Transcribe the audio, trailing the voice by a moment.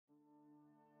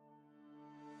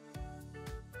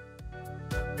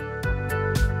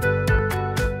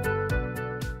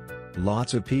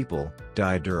Lots of people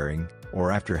die during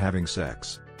or after having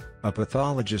sex. A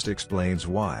pathologist explains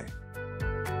why.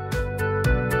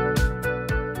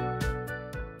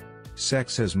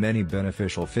 Sex has many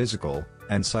beneficial physical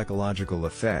and psychological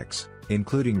effects,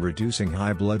 including reducing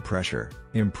high blood pressure,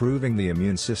 improving the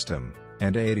immune system,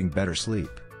 and aiding better sleep.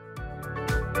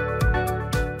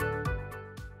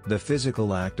 The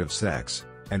physical act of sex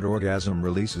and orgasm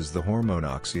releases the hormone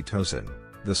oxytocin,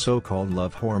 the so-called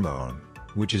love hormone,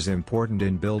 which is important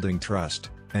in building trust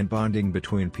and bonding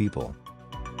between people.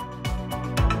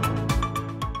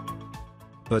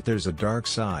 But there's a dark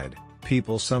side.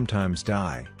 People sometimes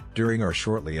die during or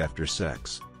shortly after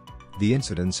sex. The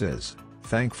incidence is,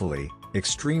 thankfully,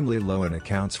 extremely low and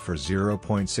accounts for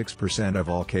 0.6% of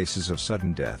all cases of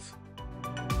sudden death.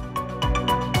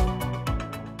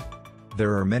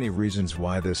 There are many reasons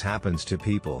why this happens to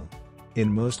people.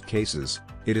 In most cases,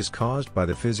 it is caused by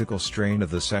the physical strain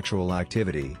of the sexual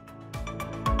activity,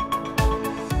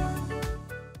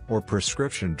 or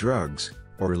prescription drugs,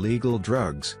 or illegal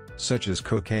drugs, such as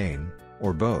cocaine,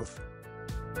 or both.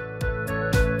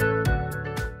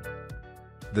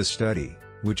 The study,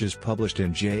 which is published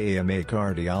in JAMA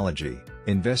Cardiology,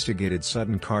 investigated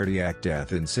sudden cardiac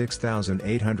death in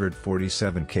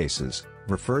 6,847 cases,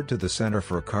 referred to the Center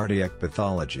for Cardiac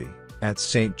Pathology, at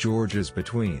St. George's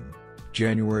between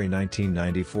January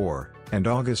 1994 and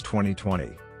August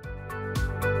 2020.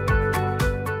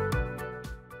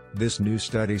 This new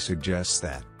study suggests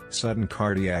that sudden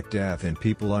cardiac death in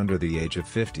people under the age of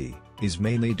 50 is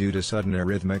mainly due to sudden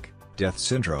arrhythmic death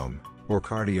syndrome, or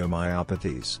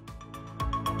cardiomyopathies.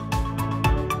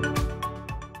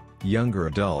 Younger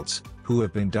adults who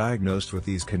have been diagnosed with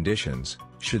these conditions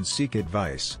should seek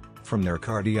advice from their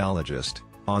cardiologist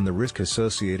on the risk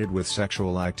associated with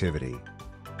sexual activity.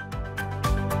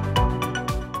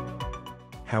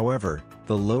 However,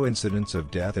 the low incidence of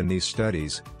death in these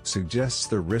studies suggests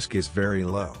the risk is very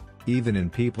low, even in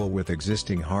people with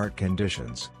existing heart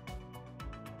conditions.